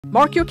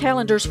Mark your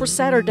calendars for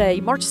Saturday,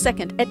 March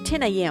 2nd at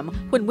 10 a.m.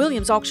 when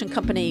Williams Auction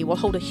Company will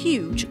hold a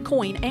huge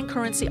coin and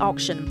currency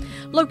auction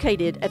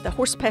located at the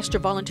Horse Pasture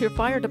Volunteer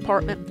Fire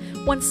Department,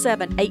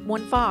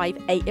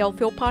 17815 A.L.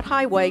 Philpott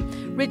Highway,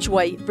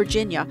 Ridgeway,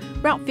 Virginia,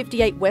 Route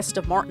 58 west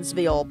of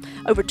Martinsville.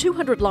 Over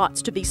 200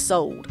 lots to be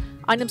sold.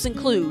 Items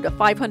include a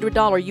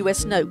 $500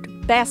 U.S. note,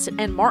 Bassett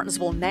and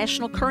Martinsville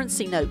national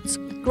currency notes,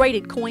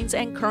 graded coins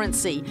and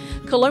currency,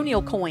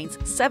 colonial coins,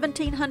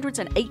 1700s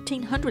and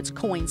 1800s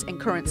coins and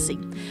currency,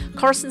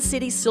 Carson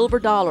City silver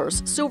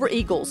dollars, silver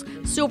eagles,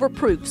 silver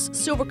proofs,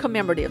 silver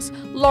commemoratives,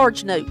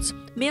 large notes,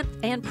 mint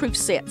and proof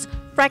sets,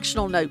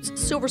 fractional notes,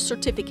 silver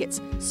certificates,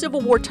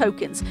 Civil War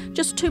tokens,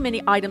 just too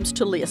many items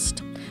to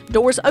list.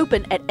 Doors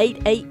open at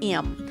 8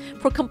 a.m.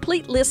 For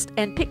complete list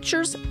and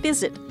pictures,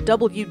 visit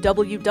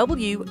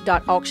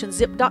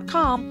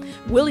www.auctionzip.com.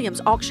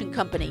 Williams Auction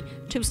Company,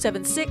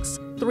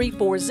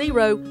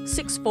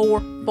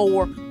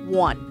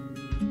 276-340-6441.